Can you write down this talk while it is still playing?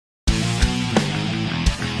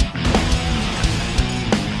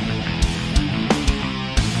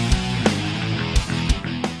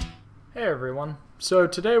Hey everyone. So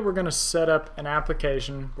today we're going to set up an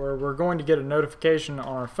application where we're going to get a notification on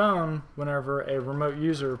our phone whenever a remote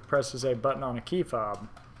user presses a button on a key fob.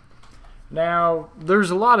 Now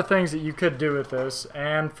there's a lot of things that you could do with this,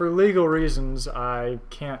 and for legal reasons I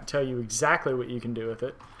can't tell you exactly what you can do with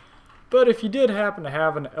it. But if you did happen to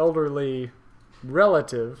have an elderly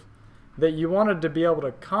relative that you wanted to be able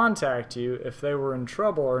to contact you if they were in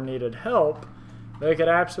trouble or needed help, they could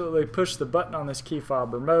absolutely push the button on this key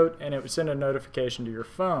fob remote and it would send a notification to your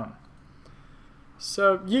phone.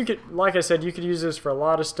 So you could, like I said, you could use this for a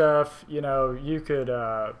lot of stuff. You know, you could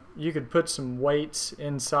put some weights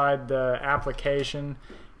inside the application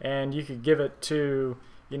and you could give it to,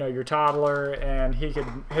 you know, your toddler and he could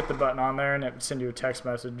hit the button on there and it would send you a text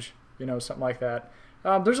message, you know, something like that.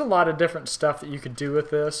 There's a lot of different stuff that you could do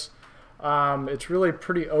with this. It's really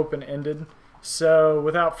pretty open-ended. So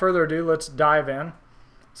without further ado, let's dive in.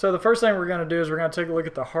 So the first thing we're going to do is we're going to take a look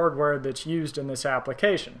at the hardware that's used in this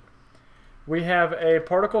application. We have a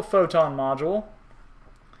particle photon module.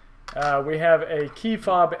 We have a key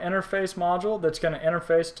fob interface module that's going to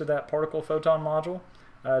interface to that particle photon module.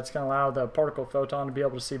 It's going to allow the particle photon to be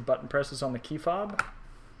able to see button presses on the key fob.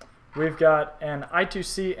 We've got an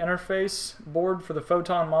I2C interface board for the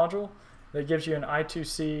photon module that gives you an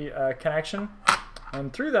I2C connection.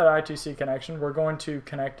 And through that I2C connection, we're going to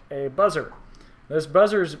connect a buzzer. This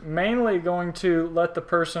buzzer is mainly going to let the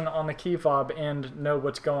person on the key fob end know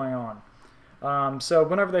what's going on. So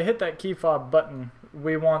whenever they hit that key fob button,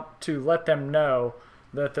 we want to let them know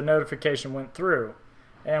that the notification went through.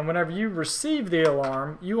 And whenever you receive the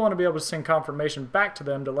alarm, you want to be able to send confirmation back to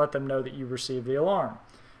them to let them know that you received the alarm.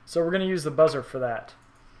 So we're going to use the buzzer for that.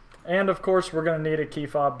 And of course, we're going to need a key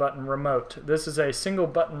fob button remote. This is a single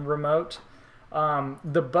button remote.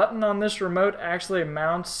 The button on this remote actually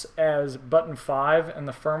mounts as button 5 in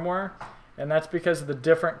the firmware, and that's because of the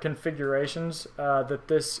different configurations that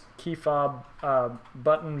this key fob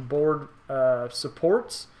button board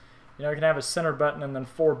supports. You know, you can have a center button and then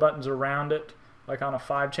 4 buttons around it, like on a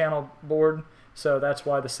 5-channel board, so that's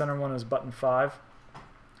why the center one is button 5.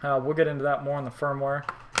 We'll get into that more in the firmware.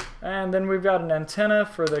 And then we've got an antenna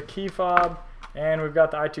for the key fob, and we've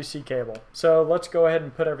got the I2C cable. So let's go ahead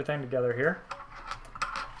and put everything together here.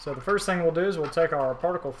 So the first thing we'll do is we'll take our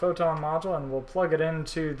particle photon module and we'll plug it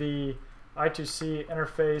into the I2C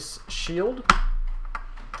interface shield.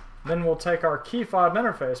 Then we'll take our key fob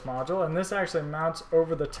interface module, and this actually mounts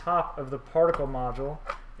over the top of the particle module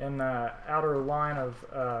in the outer line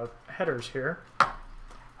of headers here.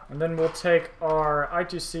 And then we'll take our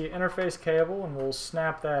I2C interface cable and we'll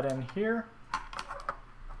snap that in here.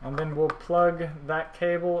 And then we'll plug that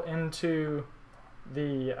cable into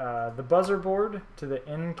the buzzer board to the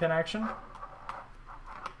in connection.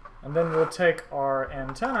 And then we'll take our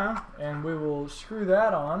antenna and we will screw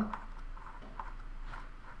that on.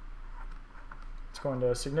 It's going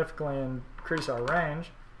to significantly increase our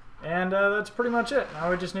range. And that's pretty much it.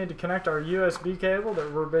 Now we just need to connect our USB cable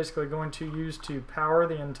that we're basically going to use to power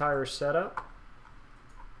the entire setup.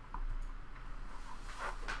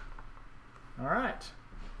 Alright.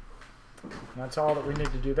 That's all that we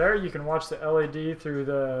need to do there. You can watch the LED through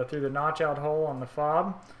the notch out hole on the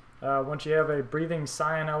fob. Once you have a breathing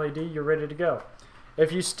cyan LED, you're ready to go.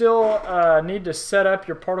 If you still need to set up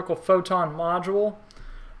your particle photon module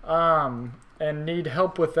and need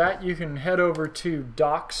help with that, you can head over to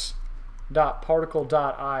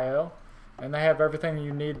docs.particle.io, and they have everything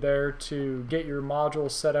you need there to get your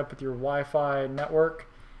module set up with your Wi-Fi network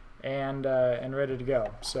and ready to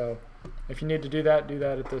go. So if you need to do that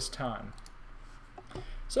at this time.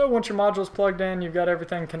 So once your module is plugged in, you've got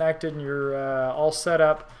everything connected and you're all set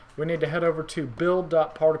up, we need to head over to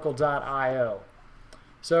build.particle.io.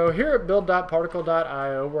 So here at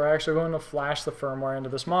build.particle.io, we're actually going to flash the firmware into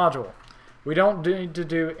this module. We don't need to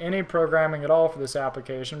do any programming at all for this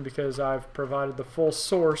application because I've provided the full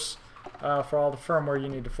source for all the firmware you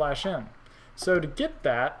need to flash in. So to get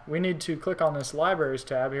that, we need to click on this Libraries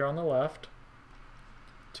tab here on the left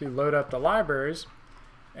to load up the libraries.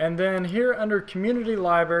 And then here under Community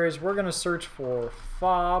Libraries, we're going to search for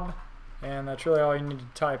fob, and that's really all you need to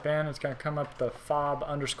type in. It's going to come up the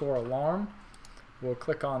fob_alarm. We'll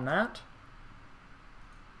click on that.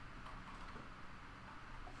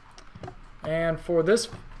 And for this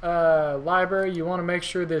library, you want to make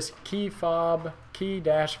sure this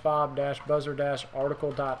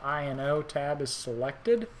key-fob-buzzer-article.ino tab is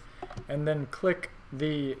selected, and then click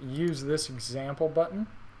the Use This Example button.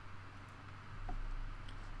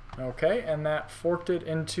 Okay, and that forked it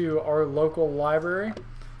into our local library.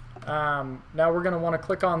 Now we're going to want to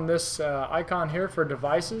click on this icon here for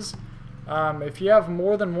devices. If you have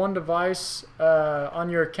more than one device on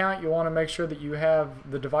your account, you want to make sure that you have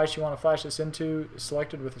the device you want to flash this into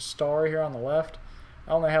selected with a star here on the left.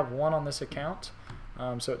 I only have one on this account,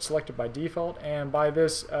 so it's selected by default, and by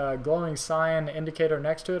this glowing cyan indicator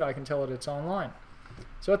next to it, I can tell that it's online.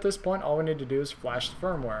 So at this point, all we need to do is flash the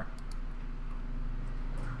firmware.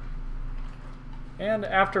 And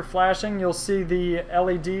after flashing, you'll see the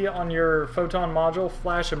LED on your Photon module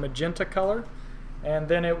flash a magenta color, and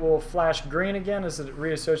then it will flash green again as it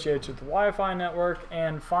reassociates with the Wi-Fi network,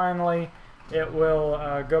 and finally it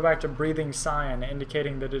will go back to breathing cyan,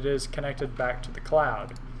 indicating that it is connected back to the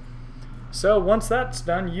cloud. So once that's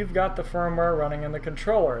done, you've got the firmware running in the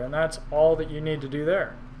controller, and that's all that you need to do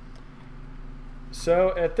there.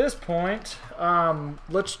 So at this point,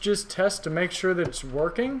 let's just test to make sure that it's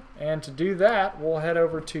working, and to do that, we'll head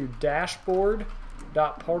over to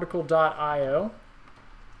dashboard.particle.io,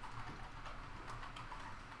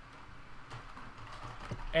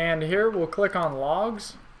 and here we'll click on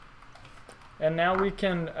logs, and now we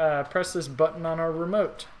can press this button on our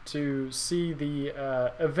remote to see the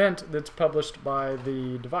event that's published by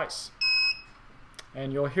the device.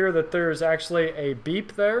 And you'll hear that there's actually a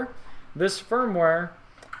beep there. This firmware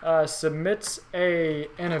submits an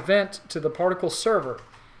event to the particle server,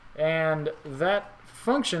 and that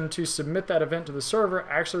function to submit that event to the server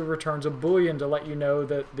actually returns a boolean to let you know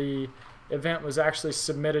that the event was actually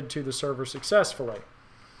submitted to the server successfully.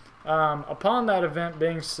 Upon that event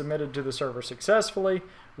being submitted to the server successfully,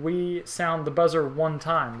 we sound the buzzer one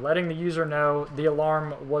time, letting the user know the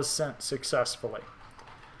alarm was sent successfully.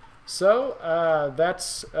 So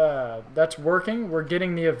that's working. We're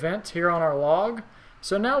getting the event here on our log.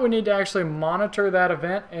 So now we need to actually monitor that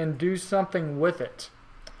event and do something with it.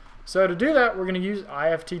 So to do that, we're going to use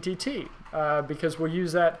Ifttt because we'll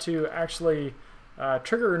use that to actually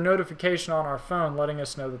trigger a notification on our phone letting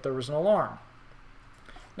us know that there was an alarm.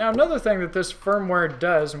 Now another thing that this firmware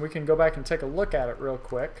does, and we can go back and take a look at it real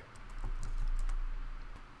quick.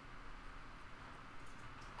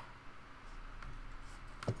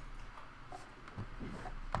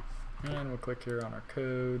 And we'll click here on our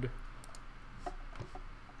code.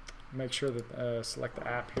 Make sure that select the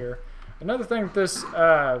app here. Another thing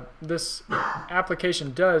that this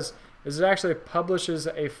application does is it actually publishes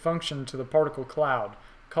a function to the particle cloud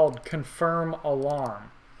called confirm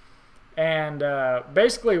alarm. And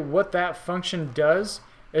basically what that function does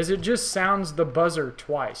is it just sounds the buzzer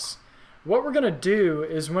twice. What we're going to do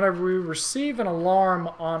is whenever we receive an alarm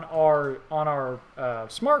on our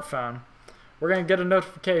smartphone, we're going to get a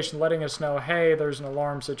notification letting us know, hey, there's an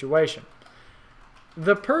alarm situation.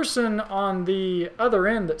 The person on the other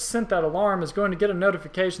end that sent that alarm is going to get a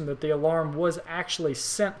notification that the alarm was actually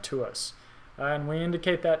sent to us. And we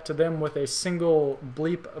indicate that to them with a single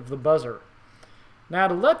bleep of the buzzer. Now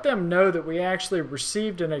to let them know that we actually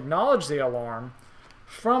received and acknowledged the alarm,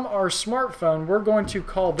 from our smartphone we're going to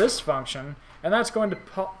call this function, and that's going to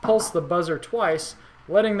pulse the buzzer twice,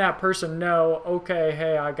 letting that person know, okay,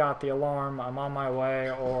 hey, I got the alarm, I'm on my way,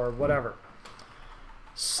 or whatever.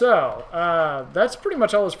 So that's pretty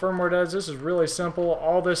much all this firmware does. This is really simple.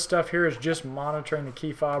 All this stuff here is just monitoring the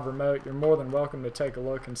key fob remote. You're more than welcome to take a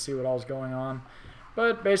look and see what all's going on.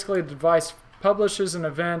 But basically the device publishes an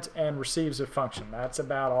event and receives a function. That's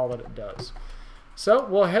about all that it does. So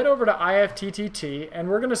we'll head over to Ifttt, and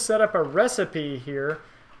we're going to set up a recipe here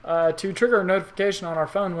to trigger a notification on our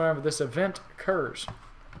phone whenever this event occurs.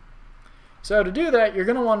 So to do that, you're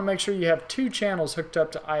going to want to make sure you have two channels hooked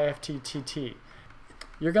up to Ifttt.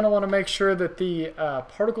 You're going to want to make sure that the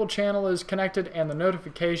particle channel is connected and the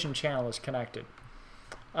notification channel is connected.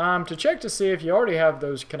 To check to see if you already have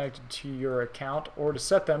those connected to your account or to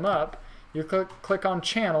set them up, you click on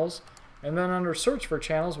channels, and then under search for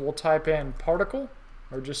channels we'll type in particle,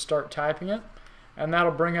 or just start typing it, and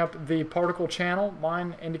that'll bring up the particle channel.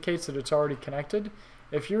 Mine indicates that it's already connected.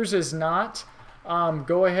 If yours is not,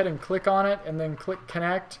 go ahead and click on it and then click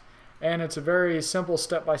connect, and it's a very simple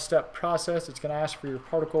step-by-step process. It's going to ask for your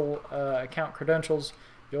particle account credentials.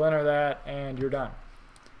 You'll enter that and you're done.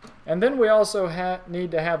 And then we also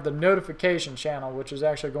need to have the notification channel, which is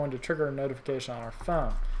actually going to trigger a notification on our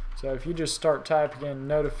phone. So if you just start typing in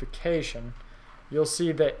notification, you'll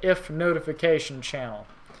see the if notification channel.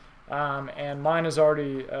 And mine is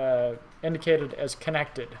already indicated as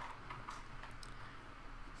connected.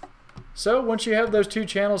 So once you have those two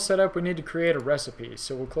channels set up, we need to create a recipe.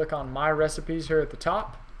 So we'll click on My Recipes here at the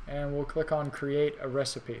top, and we'll click on Create a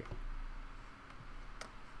Recipe.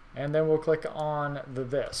 And then we'll click on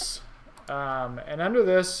this. And under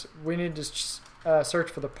this, we need to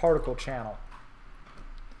search for the particle channel.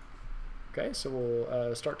 Okay, so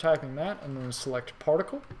we'll start typing that and then select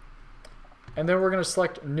particle. And then we're going to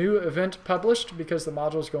select New Event Published because the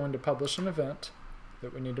module is going to publish an event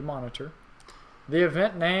that we need to monitor. The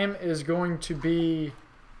event name is going to be,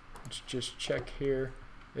 let's just check here,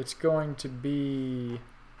 it's going to be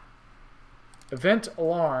Event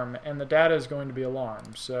Alarm, and the data is going to be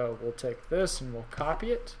alarm. So we'll take this and we'll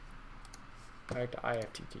copy it back to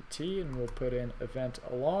Ifttt, and we'll put in Event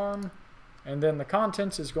Alarm, and then the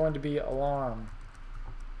contents is going to be alarm.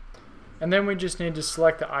 And then we just need to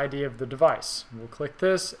select the ID of the device. We'll click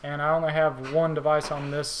this, and I only have one device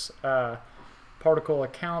on this particle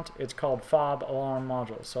account. It's called Fob Alarm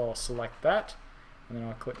Module. So I'll select that, and then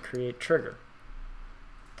I'll click Create Trigger.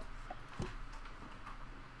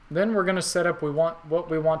 Then we're going to set up what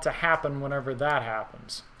we want to happen whenever that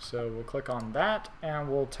happens. So we'll click on that, and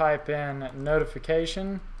we'll type in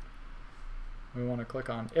notification. We want to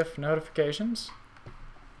click on If Notifications.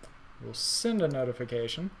 We'll send a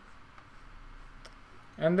notification.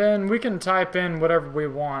 And then we can type in whatever we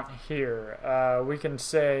want here. We can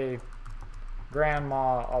say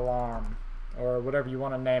Grandma Alarm or whatever you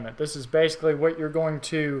want to name it. This is basically what you're going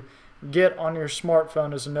to get on your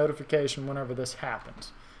smartphone as a notification whenever this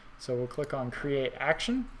happens. So we'll click on Create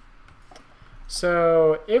Action.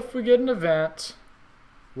 So if we get an event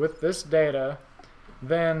with this data,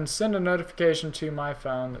 then send a notification to my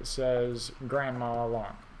phone that says Grandma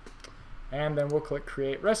Alarm. And then we'll click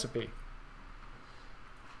Create Recipe.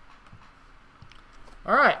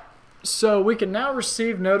 Alright, so we can now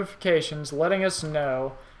receive notifications letting us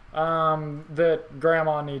know that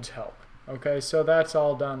Grandma needs help. Okay, so that's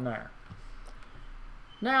all done there.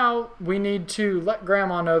 Now we need to let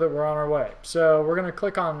Grandma know that we're on our way. So we're going to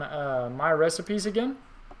click on My Recipes again,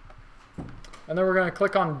 and then we're going to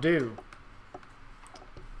click on Do.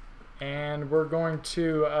 And we're going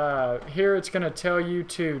to, here it's going to tell you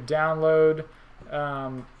to download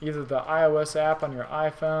either the iOS app on your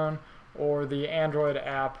iPhone or the Android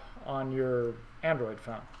app on your Android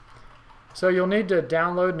phone. So you'll need to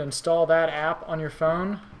download and install that app on your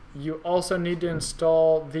phone. You also need to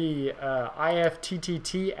install the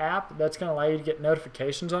Ifttt app. That's going to allow you to get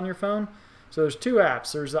notifications on your phone. So there's two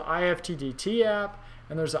apps. There's the Ifttt app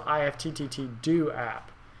and there's the Ifttt Do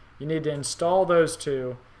app. You need to install those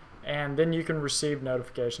two, and then you can receive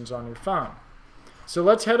notifications on your phone. So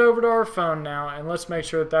let's head over to our phone now, and let's make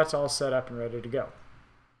sure that that's all set up and ready to go.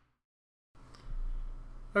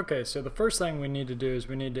 Okay, so the first thing we need to do is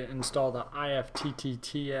we need to install the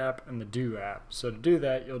Ifttt app and the Do app. So to do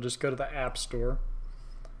that, you'll just go to the App Store,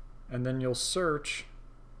 and then you'll search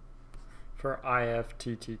for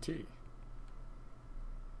Ifttt.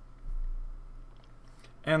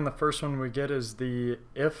 And the first one we get is the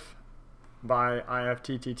If by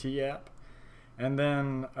Ifttt app. And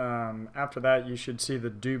then after that, you should see the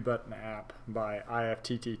Do button app by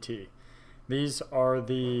Ifttt. These are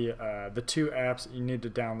the two apps that you need to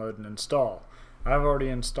download and install. I've already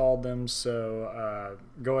installed them, so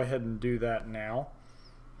go ahead and do that now.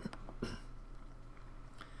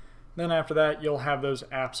 Then after that, you'll have those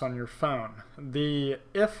apps on your phone. The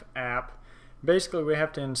If app, basically we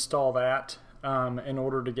have to install that in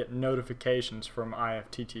order to get notifications from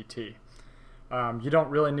Ifttt. You don't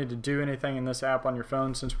really need to do anything in this app on your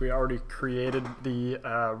phone since we already created the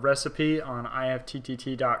recipe on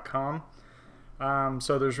Ifttt.com.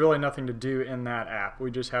 So there's really nothing to do in that app. We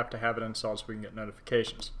just have to have it installed so we can get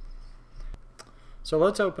notifications. So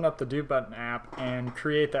let's open up the Do button app and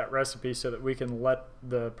create that recipe so that we can let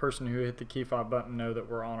the person who hit the key fob button know that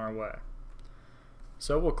we're on our way.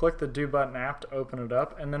 So we'll click the Do button app to open it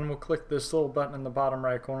up, and then we'll click this little button in the bottom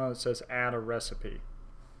right corner that says Add a Recipe.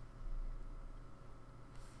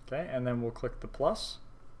 Okay, and then we'll click the plus,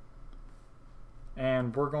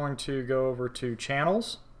 and we're going to go over to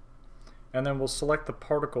Channels, and then we'll select the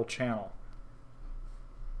particle channel,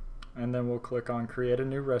 and then we'll click on Create a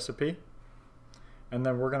New Recipe, and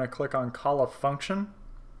then we're going to click on Call a Function,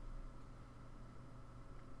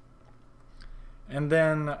 and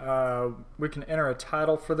then we can enter a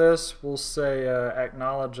title for this. We'll say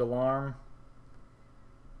Acknowledge Alarm.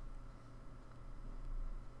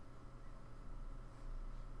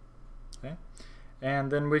 Okay.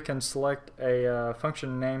 And then we can select a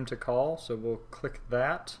function name to call, so we'll click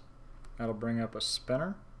that. That'll bring up a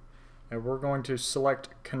spinner, and we're going to select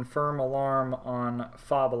Confirm Alarm on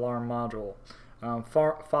Fob Alarm Module.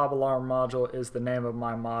 Fob Alarm Module is the name of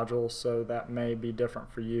my module, so that may be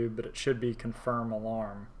different for you, but it should be Confirm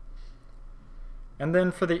Alarm. And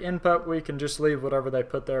then for the input, we can just leave whatever they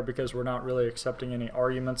put there because we're not really accepting any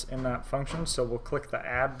arguments in that function, so we'll click the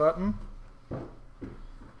Add button.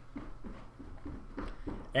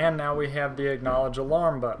 And now we have the Acknowledge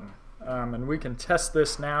Alarm button. And we can test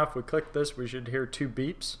this now. If we click this, we should hear 2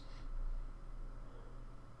 beeps.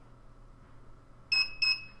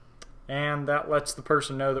 and that lets the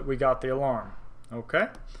person know that we got the alarm. Okay,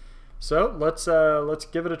 so let's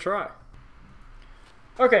give it a try.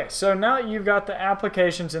 Okay, so now that you've got the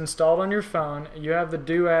applications installed on your phone, you have the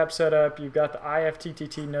Do app set up, you've got the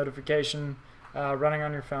Ifttt notification running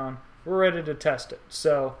on your phone, we're ready to test it.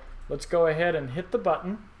 So let's go ahead and hit the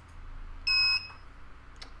button,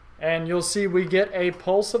 and you'll see we get a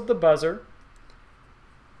pulse of the buzzer.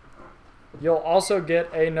 You'll also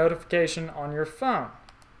get a notification on your phone.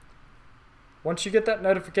 Once you get that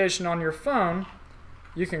notification on your phone,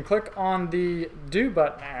 you can click on the Do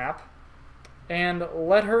button app and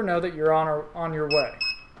let her know that you're on your way.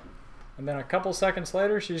 And then a couple seconds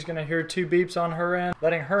later, she's going to hear 2 beeps on her end,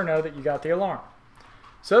 letting her know that you got the alarm.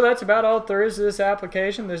 So that's about all there is to this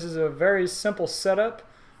application. This is a very simple setup.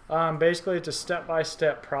 Basically, it's a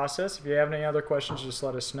step-by-step process. If you have any other questions, just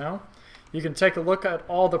let us know. You can take a look at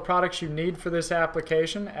all the products you need for this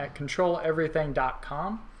application at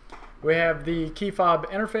ControlEverything.com. We have the key fob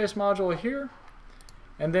interface module here,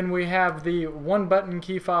 and then we have the 1-button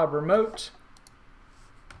key fob remote.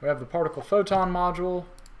 We have the particle photon module,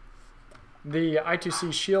 the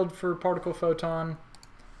I2C shield for particle photon,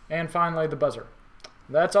 and finally the buzzer.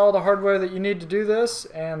 That's all the hardware that you need to do this,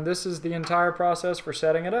 and this is the entire process for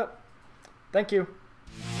setting it up. Thank you.